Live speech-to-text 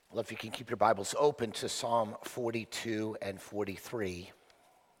Well, if you can keep your Bibles open to Psalm 42 and 43.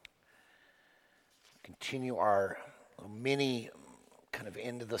 Continue our mini kind of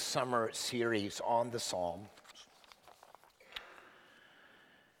end of the summer series on the Psalm.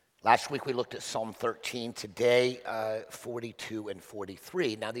 Last week we looked at Psalm 13. Today, 42 and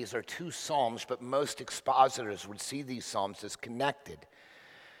 43. Now these are two Psalms, but most expositors would see these Psalms as connected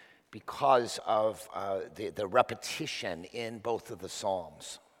because of the repetition in both of the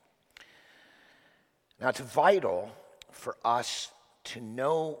Psalms. Now, it's vital for us to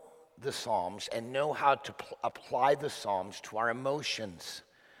know the Psalms and know how to apply the Psalms to our emotions,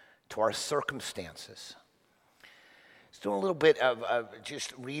 to our circumstances. I was doing a little bit of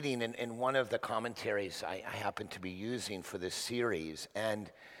just reading in one of the commentaries I happen to be using for this series,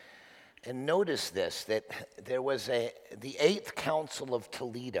 and notice this, that there was the Eighth Council of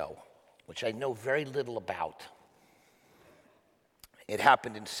Toledo, which I know very little about. It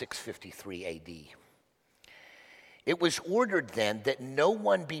happened in 653 A.D. It was ordered then that no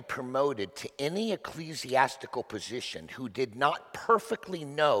one be promoted to any ecclesiastical position who did not perfectly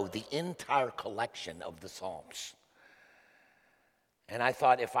know the entire collection of the Psalms. And I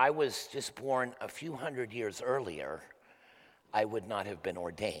thought, if I was just born a few hundred years earlier, I would not have been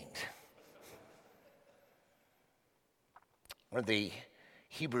ordained. One of the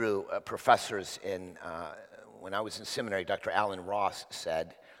Hebrew professors when I was in seminary, Dr. Alan Ross,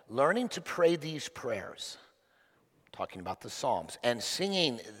 said, learning to pray these prayers, talking about the Psalms, and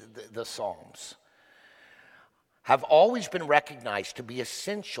singing the Psalms, have always been recognized to be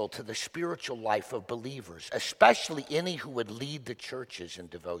essential to the spiritual life of believers, especially any who would lead the churches in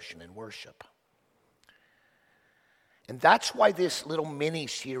devotion and worship. And that's why this little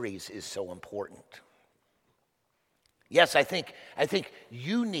mini-series is so important. Yes, I think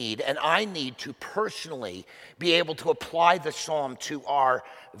you need and I need to personally be able to apply the Psalm to our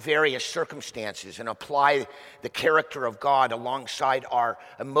various circumstances and apply the character of God alongside our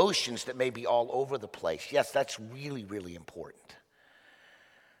emotions that may be all over the place. Yes, that's really, really important.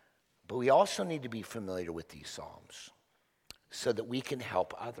 But we also need to be familiar with these Psalms so that we can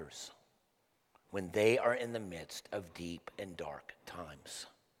help others when they are in the midst of deep and dark times.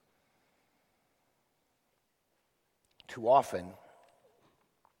 Too often,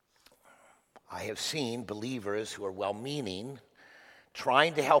 I have seen believers who are well-meaning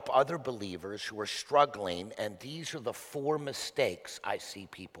trying to help other believers who are struggling, and these are the four mistakes I see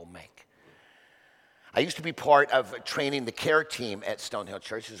people make. I used to be part of training the care team at Stonehill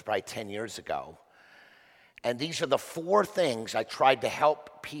Church. This was probably 10 years ago. And these are the four things I tried to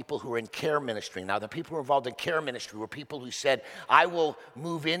help people who are in care ministry. Now, the people who are involved in care ministry were people who said, I will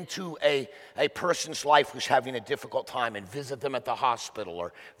move into a person's life who's having a difficult time and visit them at the hospital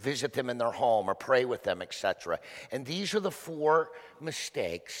or visit them in their home or pray with them, etc. And these are the four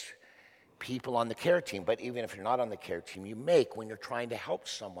mistakes people on the care team, but even if you're not on the care team, you make when you're trying to help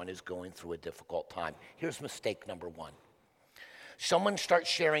someone who's going through a difficult time. Here's mistake number one. Someone starts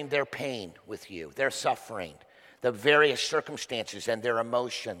sharing their pain with you, their suffering, the various circumstances and their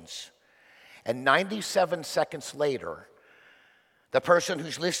emotions. And 97 seconds later, the person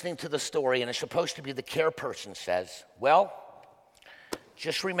who's listening to the story and is supposed to be the care person says, well,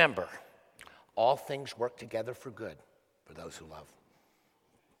 just remember, all things work together for good for those who love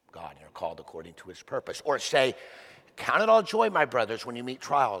God and are called according to his purpose. Or say, count it all joy, my brothers, when you meet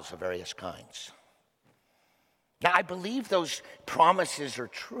trials of various kinds. Now, I believe those promises are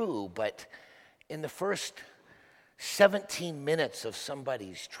true, but in the first 17 minutes of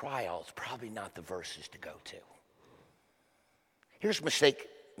somebody's trial, it's probably not the verses to go to. Here's mistake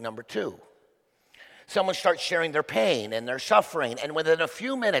number two. Someone starts sharing their pain and their suffering, and within a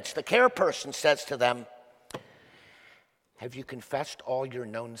few minutes, the care person says to them, have you confessed all your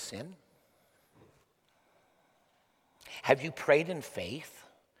known sin? Have you prayed in faith?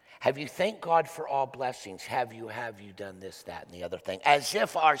 Have you thanked God for all blessings? Have you done this, that, and the other thing? As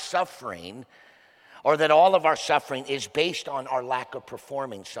if our suffering, or that all of our suffering is based on our lack of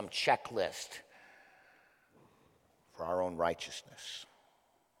performing some checklist for our own righteousness.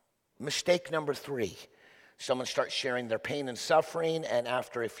 Mistake number three. Someone starts sharing their pain and suffering, and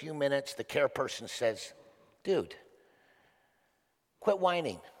after a few minutes, the care person says, dude, quit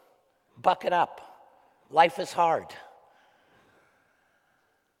whining. Buck it up. Life is hard.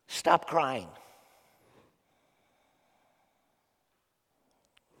 Stop crying.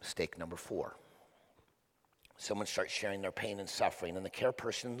 Mistake number four. Someone starts sharing their pain and suffering, and the care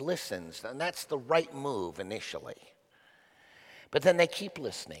person listens, and that's the right move initially. But then they keep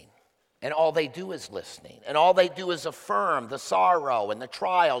listening, And all they do is listening. And all they do is affirm the sorrow and the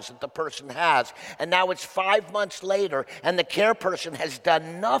trials that the person has. And now it's 5 months later, and the care person has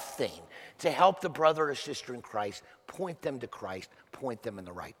done nothing to help the brother or sister in Christ, point them to Christ, point them in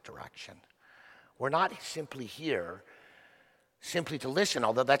the right direction. We're not simply here simply to listen,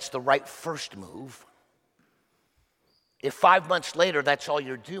 although that's the right first move. If 5 months later that's all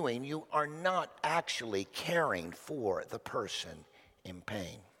you're doing, you are not actually caring for the person in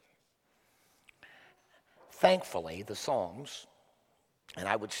pain. Thankfully, the Psalms, and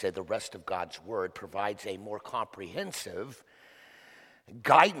I would say the rest of God's Word, provides a more comprehensive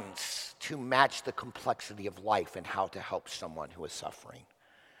guidance to match the complexity of life and how to help someone who is suffering.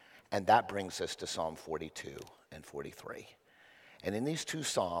 And that brings us to Psalm 42 and 43. And in these two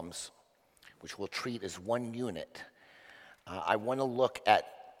Psalms, which we'll treat as one unit, I want to look at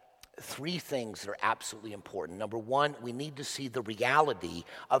three things that are absolutely important. Number one, we need to see the reality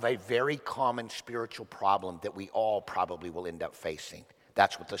of a very common spiritual problem that we all probably will end up facing.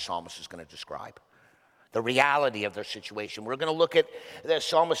 That's what the psalmist is going to describe. The reality of their situation. We're going to look at, the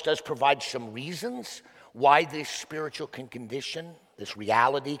psalmist does provide some reasons why this spiritual condition, this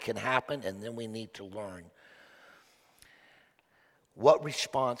reality can happen, and then we need to learn what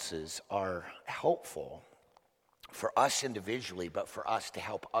responses are helpful for us individually, but for us to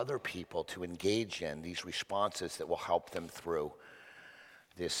help other people to engage in these responses that will help them through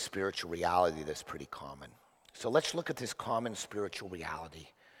this spiritual reality that's pretty common. So let's look at this common spiritual reality.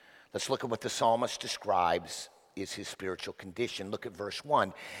 Let's look at what the psalmist describes is his spiritual condition. Look at verse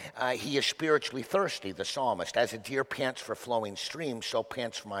 1. He is spiritually thirsty, the psalmist. As a deer pants for flowing streams, so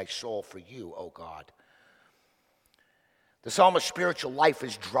pants my soul for you, O God. The psalmist's spiritual life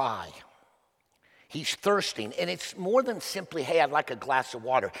is dry. He's thirsting, and it's more than simply, hey, I'd like a glass of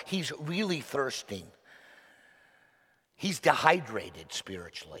water. He's really thirsting. He's dehydrated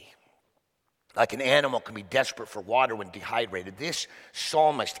spiritually. Like an animal can be desperate for water when dehydrated. This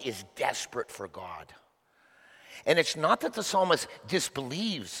psalmist is desperate for God. And it's not that the psalmist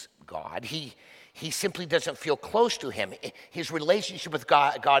disbelieves God. He simply doesn't feel close to him. His relationship with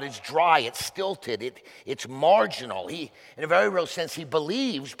God is dry, it's stilted, it's marginal. In a very real sense, he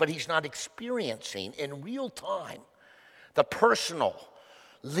believes, but he's not experiencing in real time the personal,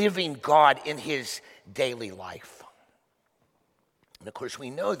 living God in his daily life. And of course, we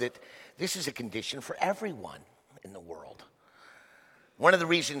know that this is a condition for everyone in the world. One of the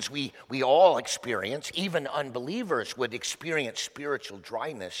reasons we all experience, even unbelievers would experience spiritual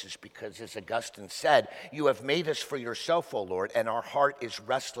dryness, is because, as Augustine said, you have made us for yourself, O Lord, and our heart is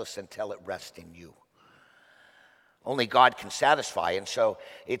restless until it rests in you. Only God can satisfy, and so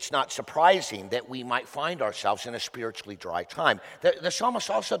it's not surprising that we might find ourselves in a spiritually dry time. The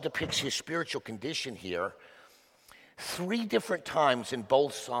psalmist also depicts his spiritual condition here 3 different times in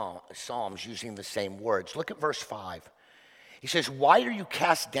both psalms using the same words. Look at verse 5. He says, why are you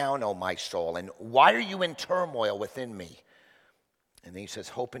cast down, O my soul, and why are you in turmoil within me? And then he says,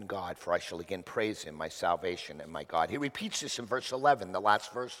 hope in God, for I shall again praise him, my salvation and my God. He repeats this in verse 11, the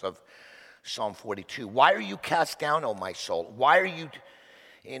last verse of Psalm 42. Why are you cast down, O my soul? Why are you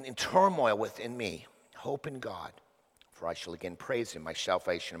in turmoil within me? Hope in God, for I shall again praise him, my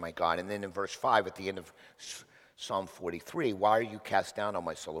salvation and my God. And then in verse 5 at the end of Psalm 43, why are you cast down, O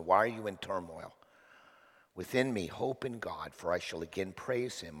my soul? Why are you in turmoil within me? Hope in God, for I shall again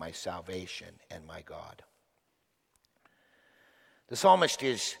praise him, my salvation and my God. The psalmist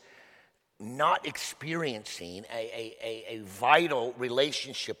is not experiencing a vital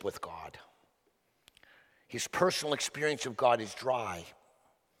relationship with God. His personal experience of God is dry.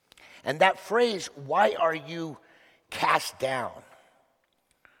 And that phrase, why are you cast down?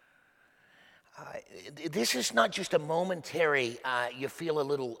 This is not just a momentary, you feel a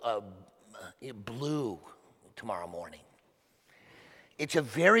little blue tomorrow morning. It's a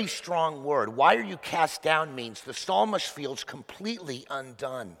very strong word. Why are you cast down means the psalmist feels completely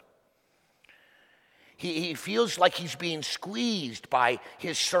undone. He feels like he's being squeezed by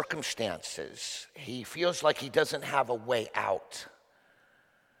his circumstances. He feels like he doesn't have a way out.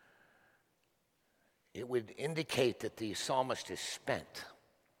 It would indicate that the psalmist is spent.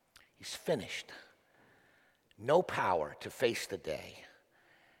 He's finished. No power to face the day.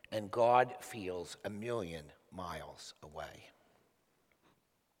 And God feels 1,000,000 miles away.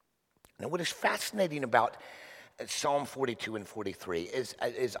 Now, what is fascinating about Psalm 42 and 43 is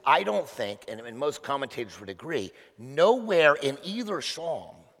I don't think, and most commentators would agree, nowhere in either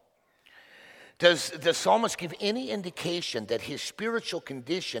psalm does the psalmist give any indication that his spiritual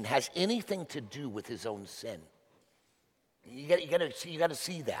condition has anything to do with his own sin. You got to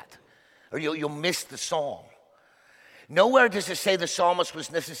see that, or you'll miss the psalm. Nowhere does it say the psalmist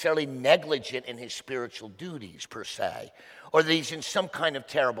was necessarily negligent in his spiritual duties, per se, or that he's in some kind of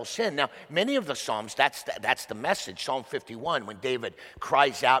terrible sin. Now, many of the Psalms, that's the message. Psalm 51, when David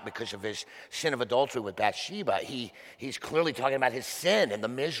cries out because of his sin of adultery with Bathsheba, he's clearly talking about his sin and the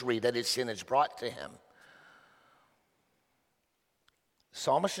misery that his sin has brought to him. The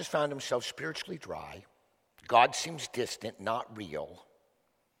psalmist has found himself spiritually dry. God seems distant, not real.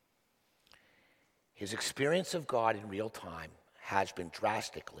 His experience of God in real time has been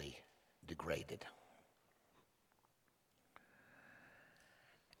drastically degraded.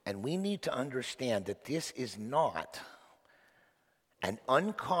 And we need to understand that this is not an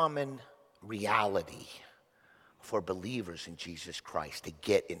uncommon reality for believers in Jesus Christ to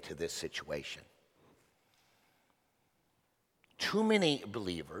get into this situation. Too many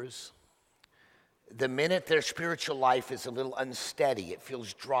believers, the minute their spiritual life is a little unsteady, it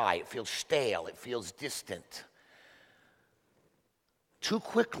feels dry, it feels stale, it feels distant. Too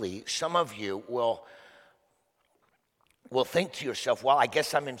quickly, some of you will think to yourself, well, I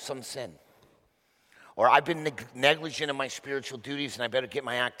guess I'm in some sin. Or I've been negligent in my spiritual duties and I better get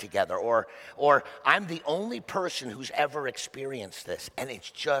my act together. Or I'm the only person who's ever experienced this, and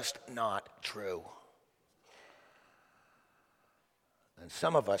it's just not true. And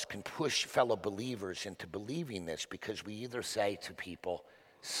some of us can push fellow believers into believing this because we either say to people,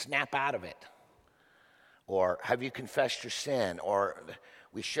 snap out of it, or have you confessed your sin, or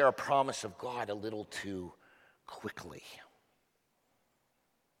we share a promise of God a little too quickly.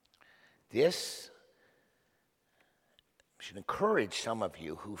 This should encourage some of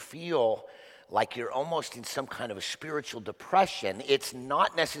you who feel like you're almost in some kind of a spiritual depression. It's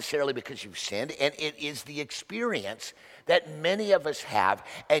not necessarily because you've sinned, and it is the experience that many of us have,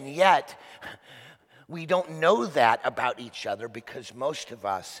 and yet we don't know that about each other because most of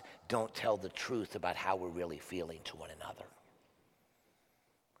us don't tell the truth about how we're really feeling to one another.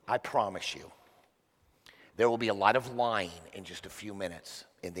 I promise you, there will be a lot of lying in just a few minutes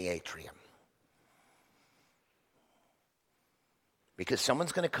in the atrium. Because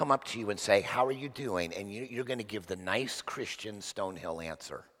someone's going to come up to you and say, how are you doing? And you're going to give the nice Christian Stonehill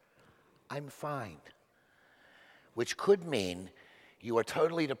answer, I'm fine. Which could mean you are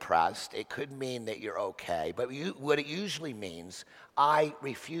totally depressed. It could mean that you're okay. But what it usually means, I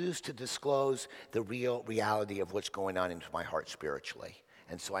refuse to disclose the real reality of what's going on into my heart spiritually.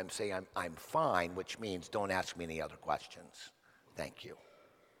 And so I'm saying I'm fine, which means don't ask me any other questions. Thank you.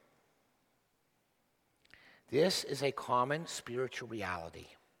 This is a common spiritual reality,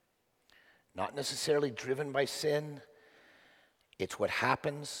 not necessarily driven by sin. It's what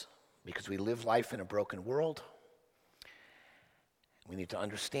happens because we live life in a broken world. We need to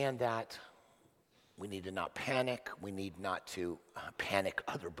understand that. We need to not panic. We need not to panic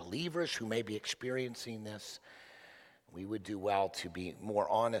other believers who may be experiencing this. We would do well to be more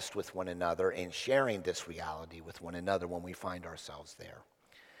honest with one another and sharing this reality with one another when we find ourselves there.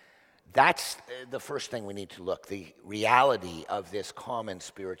 That's the first thing we need to look, the reality of this common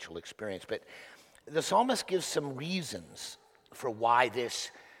spiritual experience. But the psalmist gives some reasons for why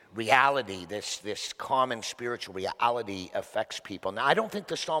this reality, this common spiritual reality affects people. Now, I don't think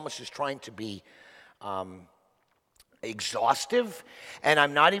the psalmist is trying to be exhaustive, and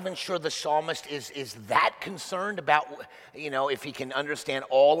I'm not even sure the psalmist is that concerned about, if he can understand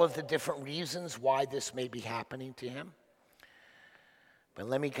all of the different reasons why this may be happening to him. But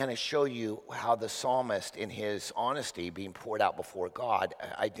let me kind of show you how the psalmist, in his honesty being poured out before God,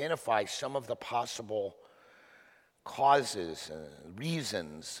 identifies some of the possible causes and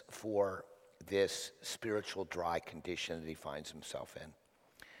reasons for this spiritual dry condition that he finds himself in.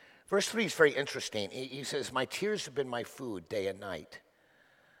 Verse 3 is very interesting. He says, my tears have been my food day and night.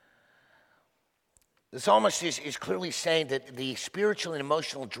 The psalmist is clearly saying that the spiritual and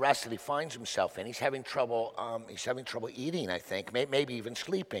emotional duress that he finds himself in, he's having trouble eating, I think, maybe even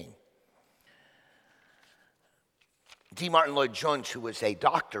sleeping. D. Martin Lloyd-Jones, who was a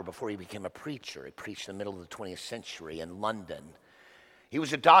doctor before he became a preacher, he preached in the middle of the 20th century in London. He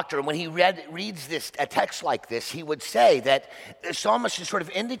was a doctor, and when he reads a text like this, he would say that the psalmist is sort of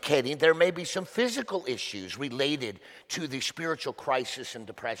indicating there may be some physical issues related to the spiritual crisis and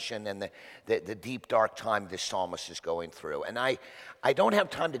depression and the deep, dark time this psalmist is going through. And I don't have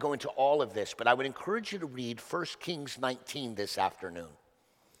time to go into all of this, but I would encourage you to read 1 Kings 19 this afternoon.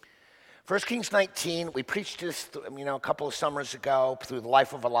 1 Kings 19, we preached this a couple of summers ago through the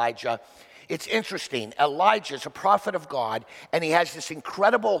life of Elijah. It's interesting. Elijah is a prophet of God, and he has this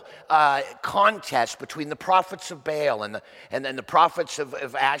incredible contest between the prophets of Baal and the prophets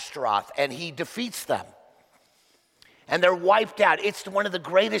of Ashtaroth, and he defeats them. And they're wiped out. It's one of the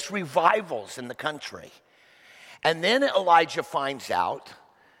greatest revivals in the country. And then Elijah finds out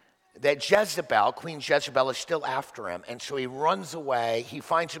that Jezebel, Queen Jezebel, is still after him. And so he runs away. He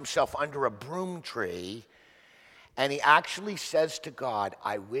finds himself under a broom tree. And he actually says to God,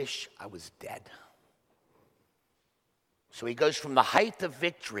 I wish I was dead. So he goes from the height of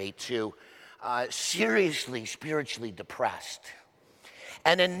victory to seriously spiritually depressed.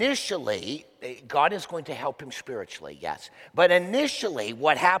 And initially, God is going to help him spiritually, yes. But initially,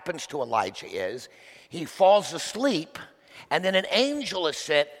 what happens to Elijah is he falls asleep, and then an angel is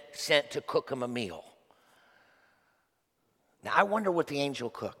sent to cook him a meal. Now, I wonder what the angel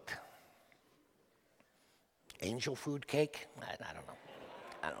cooked. Angel food cake? I don't know.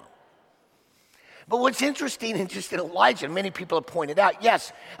 I don't know. But what's interesting in just in Elijah, and many people have pointed out,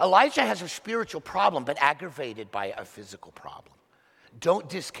 yes, Elijah has a spiritual problem, but aggravated by a physical problem. Don't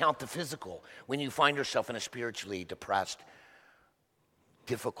discount the physical when you find yourself in a spiritually depressed,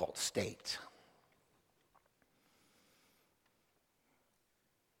 difficult state.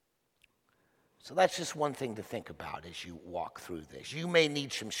 So that's just one thing to think about as you walk through this. You may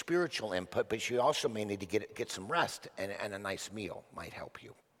need some spiritual input, but you also may need to get some rest, and a nice meal might help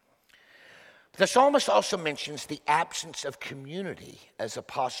you. The psalmist also mentions the absence of community as a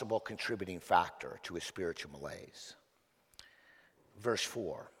possible contributing factor to his spiritual malaise. Verse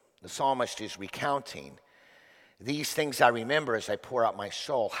 4, the psalmist is recounting, these things I remember as I pour out my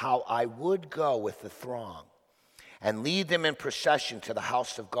soul, how I would go with the throng and lead them in procession to the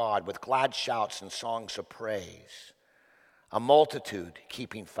house of God with glad shouts and songs of praise, a multitude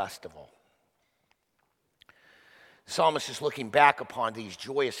keeping festival. The psalmist is looking back upon these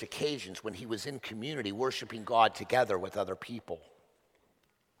joyous occasions when he was in community, worshiping God together with other people.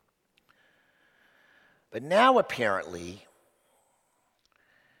 But now apparently,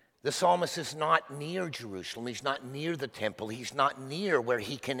 the psalmist is not near Jerusalem. He's not near the temple. He's not near where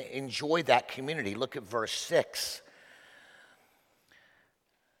he can enjoy that community. Look at verse 6.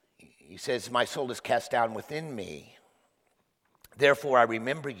 He says, my soul is cast down within me. Therefore I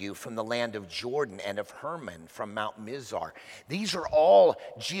remember you from the land of Jordan and of Hermon from Mount Mizar. These are all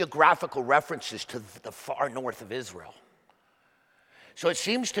geographical references to the far north of Israel. So it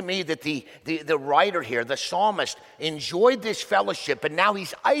seems to me that the writer here, the psalmist, enjoyed this fellowship, but now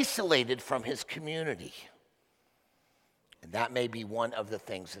he's isolated from his community. And that may be one of the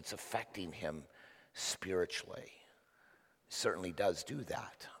things that's affecting him spiritually. It certainly does do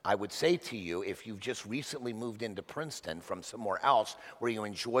that. I would say to you, if you've just recently moved into Princeton from somewhere else where you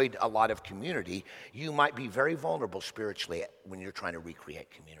enjoyed a lot of community, you might be very vulnerable spiritually when you're trying to recreate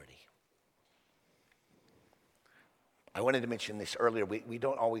community. I wanted to mention this earlier. We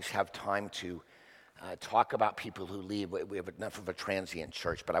don't always have time to talk about people who leave. We have enough of a transient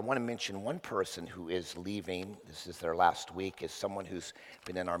church. But I want to mention one person who is leaving. This is their last week, is someone who's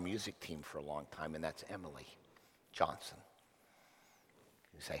been in our music team for a long time, and that's Emily Johnson.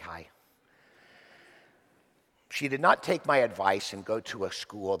 You say hi. She did not take my advice and go to a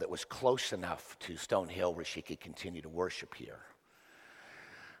school that was close enough to Stonehill where she could continue to worship here.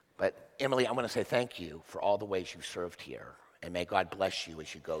 But Emily, I want to say thank you for all the ways you've served here. And may God bless you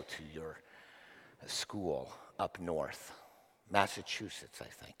as you go to your school up north. Massachusetts,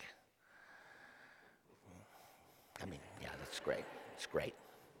 I think. I mean, yeah, that's great. It's great.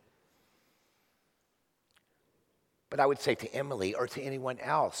 But I would say to Emily or to anyone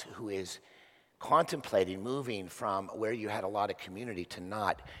else who is contemplating moving from where you had a lot of community to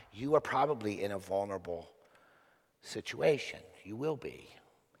not, you are probably in a vulnerable situation. You will be.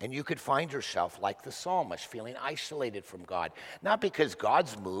 And you could find yourself like the psalmist, feeling isolated from God. Not because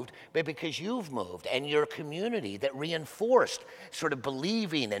God's moved, but because you've moved. And your community that reinforced sort of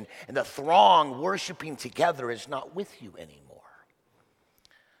believing and the throng worshiping together is not with you anymore.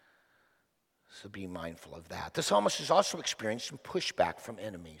 So be mindful of that. The psalmist has also experienced some pushback from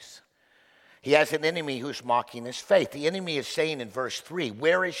enemies. He has an enemy who's mocking his faith. The enemy is saying in verse 3,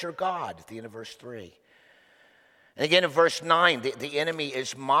 where is your God? At the end of verse 3. And again in verse 9, the enemy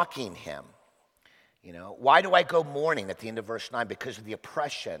is mocking him. You know, why do I go mourning at the end of verse 9? Because of the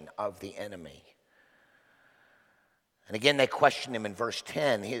oppression of the enemy. And again, they question him in verse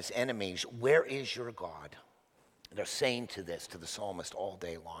 10, his enemies, where is your God? They're saying to the psalmist all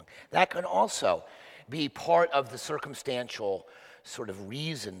day long. That can also be part of the circumstantial sort of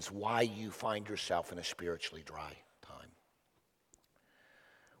reasons why you find yourself in a spiritually dry time.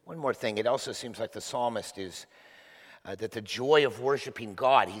 One more thing, it also seems like the psalmist is that the joy of worshiping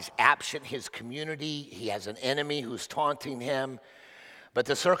God, he's absent his community, he has an enemy who's taunting him, but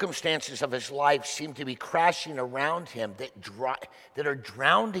the circumstances of his life seem to be crashing around him that are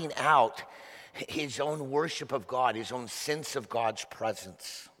drowning out his own worship of God, his own sense of God's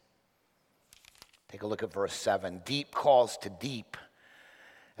presence. Take a look at verse 7. Deep calls to deep.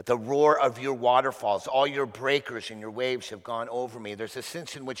 At the roar of your waterfalls, all your breakers and your waves have gone over me. There's a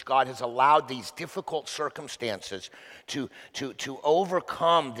sense in which God has allowed these difficult circumstances to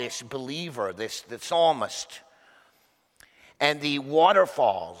overcome this believer, the psalmist. And the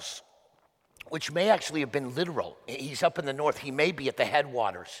waterfalls, which may actually have been literal. He's up in the north. He may be at the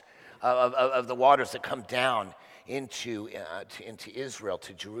headwaters of the waters that come down into Israel,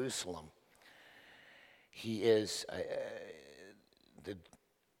 to Jerusalem. He is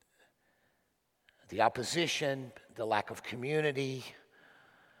the opposition, the lack of community,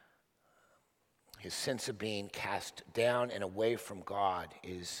 his sense of being cast down and away from God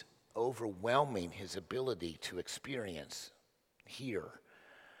is overwhelming his ability to experience, hear,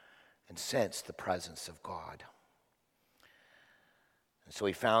 and sense the presence of God. And so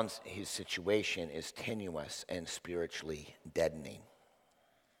he found his situation is tenuous and spiritually deadening.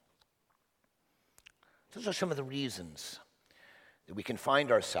 Those are some of the reasons that we can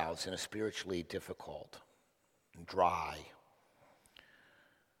find ourselves in a spiritually difficult, dry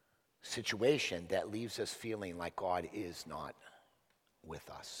situation that leaves us feeling like God is not with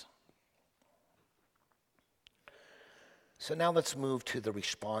us. So now let's move to the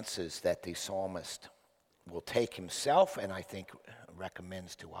responses that the psalmist will take himself and I think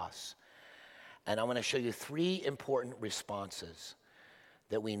recommends to us. And I want to show you 3 important responses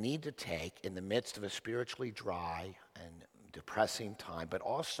that we need to take in the midst of a spiritually dry and depressing time, but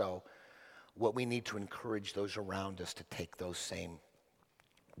also what we need to encourage those around us to take those same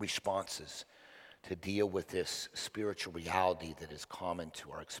responses to deal with this spiritual reality that is common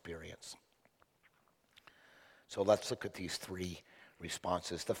to our experience. So let's look at these 3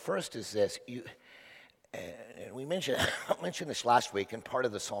 responses. The first is this. And we mentioned this last week, and part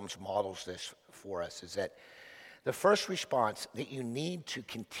of the Psalms models this for us, is that the first response that you need to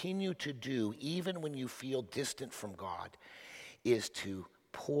continue to do, even when you feel distant from God, is to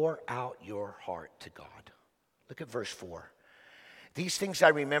pour out your heart to God. Look at verse 4. These things I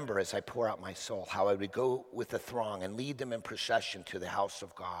remember as I pour out my soul, how I would go with the throng and lead them in procession to the house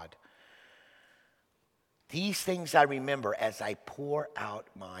of God. These things I remember as I pour out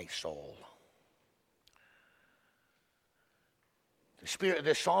my soul.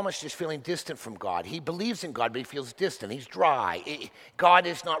 The psalmist is feeling distant from God. He believes in God, but he feels distant. He's dry. God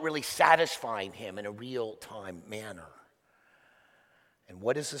is not really satisfying him in a real-time manner. And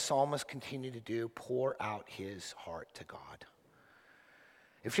what does the psalmist continue to do? Pour out his heart to God.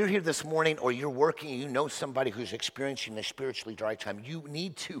 If you're here this morning or you're working and you know somebody who's experiencing a spiritually dry time, you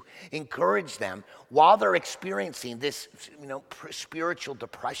need to encourage them while they're experiencing this, spiritual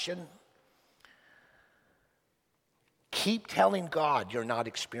depression. Keep telling God you're not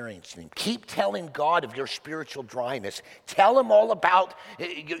experiencing. Keep telling God of your spiritual dryness. Tell him all about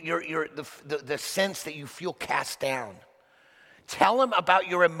the sense that you feel cast down. Tell him about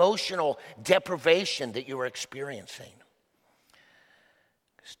your emotional deprivation that you are experiencing.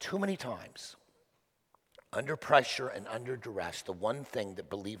 Because too many times, under pressure and under duress, the one thing that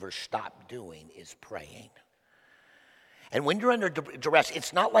believers stop doing is praying. And when you're under duress,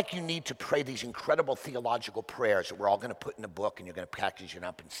 it's not like you need to pray these incredible theological prayers that we're all going to put in a book and you're going to package it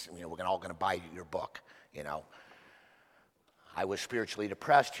up and we're all going to buy your book. I was spiritually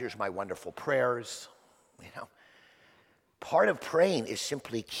depressed. Here's my wonderful prayers. Part of praying is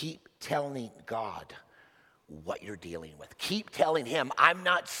simply keep telling God what you're dealing with. Keep telling him, I'm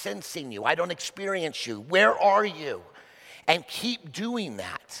not sensing you. I don't experience you. Where are you? And keep doing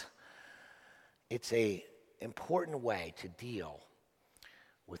that. It's an important way to deal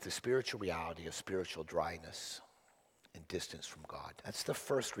with the spiritual reality of spiritual dryness and distance from God. That's the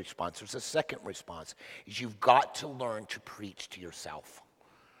first response. There's a second response, is you've got to learn to preach to yourself.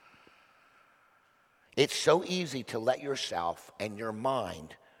 It's so easy to let yourself and your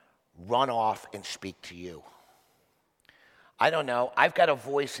mind run off and speak to you. I don't know. I've got a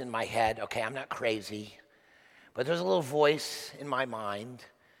voice in my head. Okay, I'm not crazy, but there's a little voice in my mind,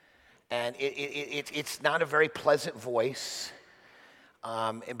 and it's not a very pleasant voice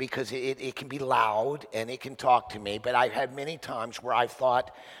because it can be loud and it can talk to me. But I've had many times where I've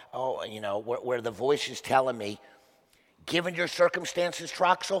thought, where the voice is telling me, given your circumstances,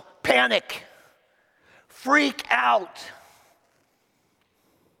 Troxel, panic, freak out.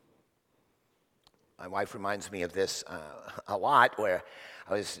 My wife reminds me of this a lot, where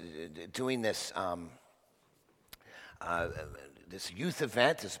I was doing this this youth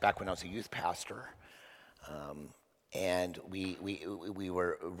event. This is back when I was a youth pastor, and we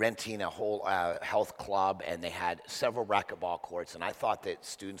were renting a whole health club, and they had several racquetball courts, and I thought that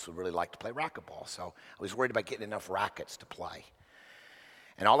students would really like to play racquetball, so I was worried about getting enough rackets to play.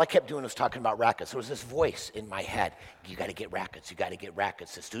 And all I kept doing was talking about rackets. There was this voice in my head. You got to get rackets. You got to get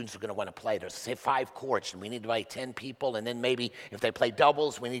rackets. The students are going to want to play. There's, say, 5 courts, and we need to play 10 people. And then maybe if they play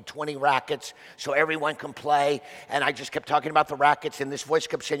doubles, we need 20 rackets so everyone can play. And I just kept talking about the rackets, and this voice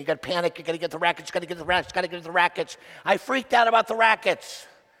kept saying, you got to panic. You got to get the rackets. You got to get the rackets. You got to get the rackets. I freaked out about the rackets.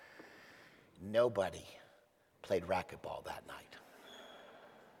 Nobody played racquetball that night.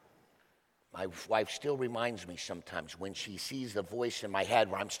 My wife still reminds me sometimes when she sees the voice in my head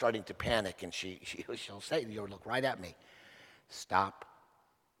where I'm starting to panic, and she'll say, you'll look right at me, stop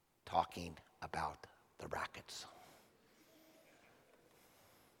talking about the rackets.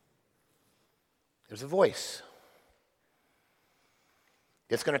 There's a voice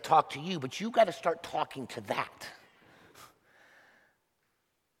that's going to talk to you, but you've got to start talking to that.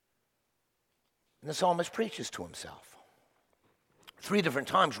 And the psalmist preaches to himself. 3 different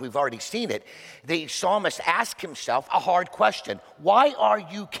times we've already seen it. The psalmist asks himself a hard question. Why are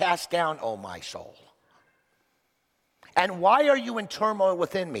you cast down, O my soul? And why are you in turmoil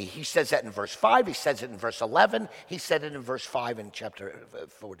within me? He says that in verse 5. He says it in verse 11. He said it in verse 5 in chapter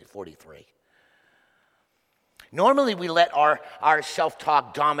 43. Normally we let our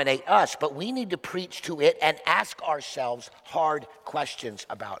self-talk dominate us, but we need to preach to it and ask ourselves hard questions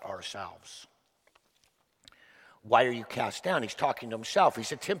about ourselves. Why are you cast down? He's talking to himself.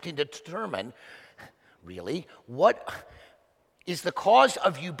 He's attempting to determine, really, what is the cause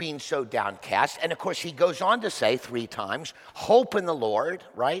of you being so downcast. And of course, he goes on to say 3 times, hope in the Lord,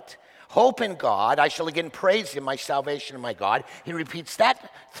 right? Hope in God. I shall again praise him, my salvation and my God. He repeats that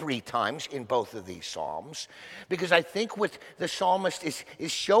 3 times in both of these psalms. Because I think what the psalmist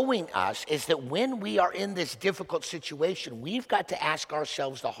is showing us is that when we are in this difficult situation, we've got to ask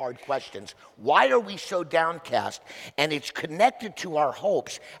ourselves the hard questions. Why are we so downcast? And it's connected to our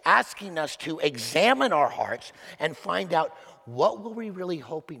hopes, asking us to examine our hearts and find out what were we really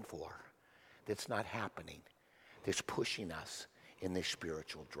hoping for that's not happening, that's pushing us in this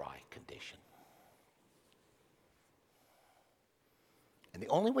spiritual dry condition. And the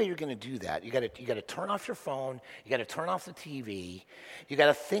only way you're going to do that, you got to turn off your phone, you got to turn off the TV, you got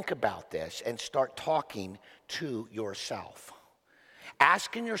to think about this and start talking to yourself.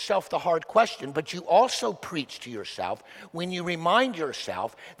 Asking yourself the hard question, but you also preach to yourself when you remind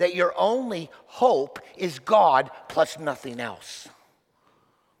yourself that your only hope is God plus nothing else.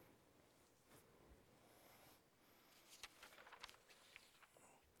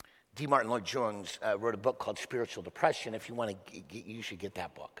 D. Martin Lloyd-Jones wrote a book called Spiritual Depression. If you want to, you should get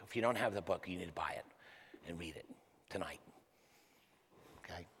that book. If you don't have the book, you need to buy it and read it tonight.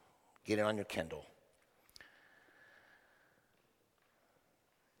 Okay? Get it on your Kindle.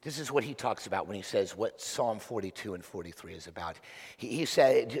 This is what he talks about when he says what Psalm 42 and 43 is about. He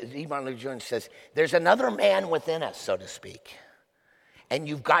said, D. Martin Lloyd-Jones says, there's another man within us, so to speak. And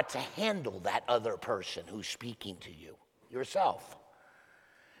you've got to handle that other person who's speaking to you, yourself.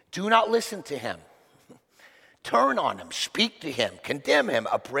 Do not listen to him. Turn on him, speak to him, condemn him,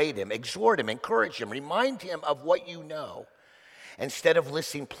 upbraid him, exhort him, encourage him, remind him of what you know, instead of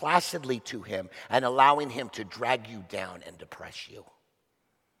listening placidly to him and allowing him to drag you down and depress you.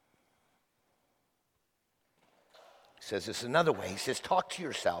 He says this another way. He says, talk to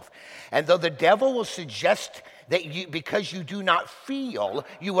yourself. And though the devil will suggest that you, because you do not feel,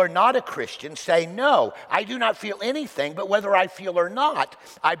 you are not a Christian, say, no, I do not feel anything, but whether I feel or not,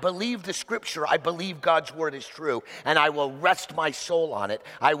 I believe the scripture, I believe God's word is true, and I will rest my soul on it.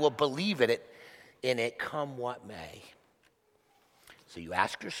 I will believe in it, come what may. So you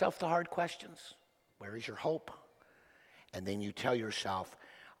ask yourself the hard questions. Where is your hope? And then you tell yourself,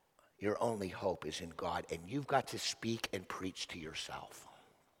 your only hope is in God, and you've got to speak and preach to yourself.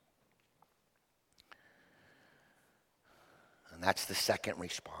 And that's the second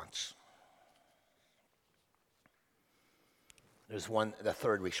response. There's the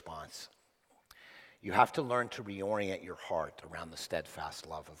third response. You have to learn to reorient your heart around the steadfast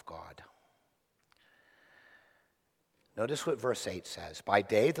love of God. Notice what verse 8 says. By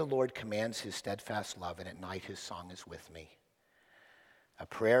day the Lord commands his steadfast love, and at night his song is with me. A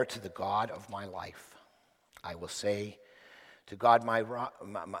prayer to the God of my life. I will say to God, my rock.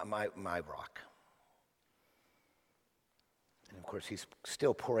 And of course, he's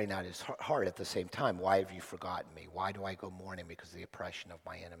still pouring out his heart at the same time. Why have you forgotten me? Why do I go mourning? Because of the oppression of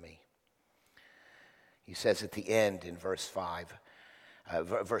my enemy. He says at the end in verse 4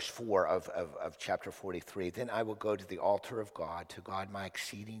 of chapter 43, then I will go to the altar of God, to God my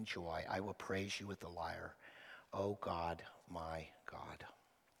exceeding joy. I will praise you with the lyre. O God, my God.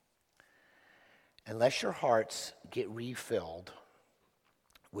 Unless your hearts get refilled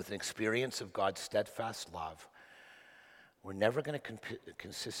with an experience of God's steadfast love, we're never going to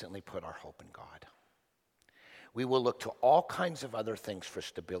consistently put our hope in God. We will look to all kinds of other things for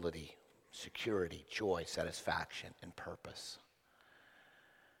stability, security, joy, satisfaction, and purpose.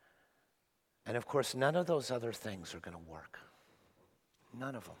 And of course, none of those other things are going to work.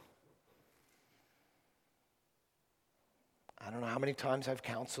 None of them. I don't know how many times I've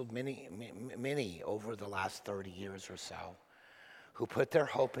counseled many over the last 30 years or so who put their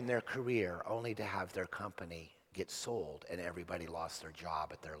hope in their career only to have their company get sold and everybody lost their job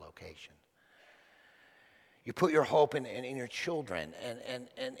at their location. You put your hope in your children,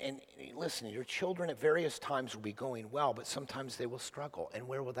 and listen, your children at various times will be going well, but sometimes they will struggle. And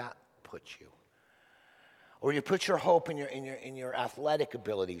where will that put you? Or you put your hope in your athletic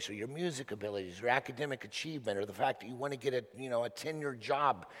abilities, or your music abilities, your academic achievement, or the fact that you want to get a tenured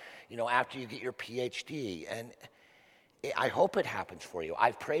job, after you get your PhD. And I hope it happens for you.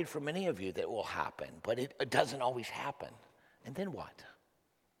 I've prayed for many of you that it will happen, but it doesn't always happen. And then what?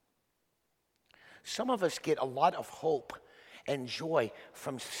 Some of us get a lot of hope and joy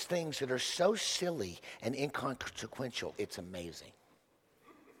from things that are so silly and inconsequential, it's amazing.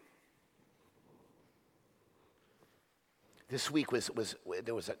 This week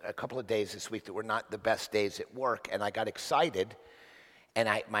there was a couple of days this week that were not the best days at work, and I got excited, and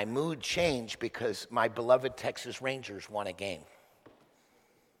my mood changed because my beloved Texas Rangers won a game.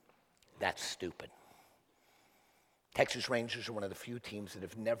 That's stupid. Texas Rangers are one of the few teams that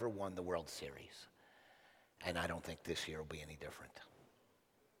have never won the World Series. And I don't think this year will be any different.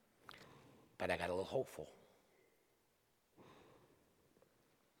 But I got a little hopeful.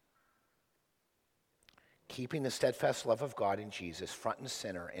 Keeping the steadfast love of God in Jesus front and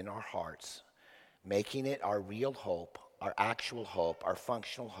center in our hearts, making it our real hope, our actual hope, our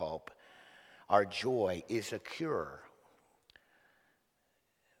functional hope, our joy is a cure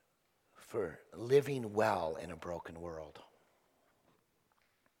for living well in a broken world.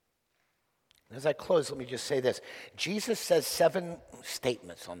 As I close, let me just say this. Jesus says 7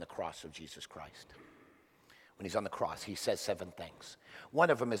 statements on the cross of Jesus Christ. When he's on the cross, he says 7 things. One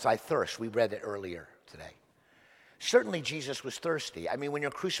of them is, I thirst. We read it earlier today. Certainly, Jesus was thirsty. I mean, when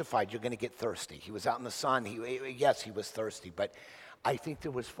you're crucified, you're going to get thirsty. He was out in the sun. Yes, he was thirsty, but I think there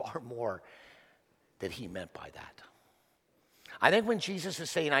was far more that he meant by that. I think when Jesus is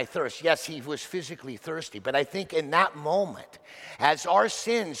saying, I thirst, yes, he was physically thirsty, but I think in that moment, as our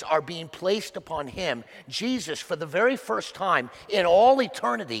sins are being placed upon him, Jesus, for the very first time in all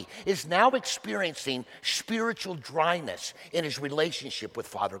eternity, is now experiencing spiritual dryness in his relationship with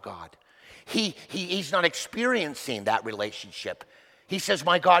Father God. He's not experiencing that relationship. He says,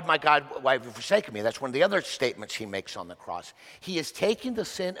 my God, why have you forsaken me? That's one of the other statements he makes on the cross. He is taking the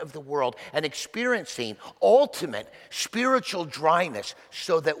sin of the world and experiencing ultimate spiritual dryness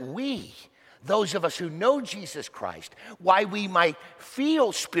so that we, those of us who know Jesus Christ, why we might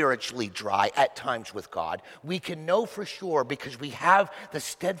feel spiritually dry at times with God, we can know for sure because we have the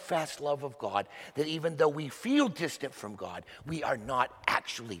steadfast love of God that even though we feel distant from God, we are not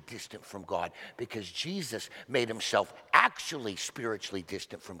actually distant from God because Jesus made himself actually spiritually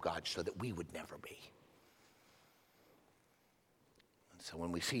distant from God so that we would never be. And so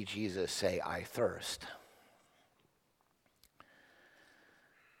when we see Jesus say, I thirst,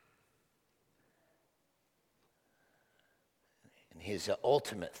 his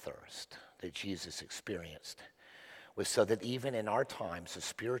ultimate thirst that Jesus experienced was so that even in our times of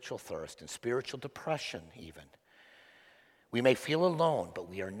spiritual thirst and spiritual depression even, we may feel alone, but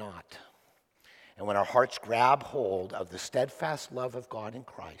we are not. And when our hearts grab hold of the steadfast love of God in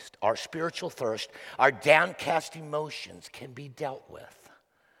Christ, our spiritual thirst, our downcast emotions can be dealt with.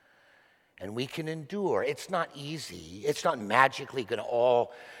 And we can endure. It's not easy. It's not magically going to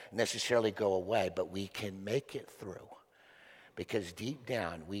all necessarily go away, but we can make it through. Because deep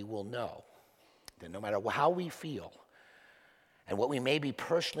down, we will know that no matter how we feel and what we may be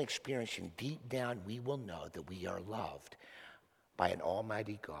personally experiencing, deep down, we will know that we are loved by an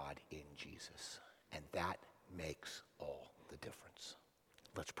almighty God in Jesus. And that makes all the difference.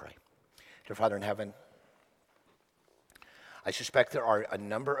 Let's pray. Dear Father in heaven, I suspect there are a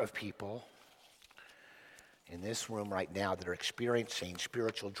number of people in this room right now that are experiencing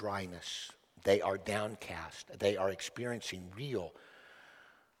spiritual dryness. They are downcast. They are experiencing real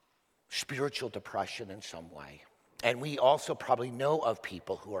spiritual depression in some way. And we also probably know of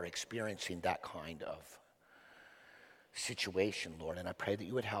people who are experiencing that kind of situation, Lord. And I pray that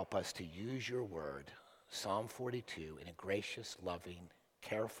you would help us to use your word, Psalm 42, in a gracious, loving,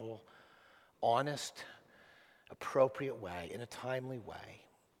 careful, honest, appropriate way, in a timely way,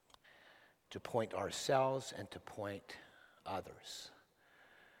 to point ourselves and to point others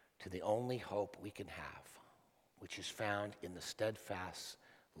to the only hope we can have, which is found in the steadfast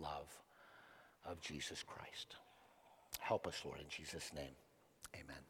love of Jesus Christ. Help us, Lord, in Jesus' name. Amen.